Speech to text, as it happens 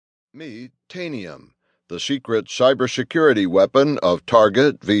Meet Tanium, the secret cybersecurity weapon of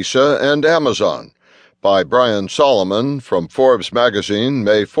Target, Visa, and Amazon, by Brian Solomon from Forbes magazine,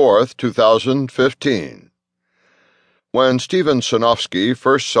 May 4, 2015. When Steven Sinofsky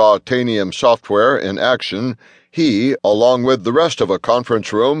first saw Tanium software in action, he, along with the rest of a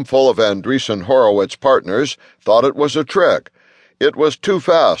conference room full of Andreessen Horowitz partners, thought it was a trick. It was too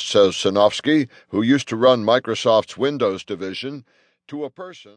fast, says Sinofsky, who used to run Microsoft's Windows division, to a person.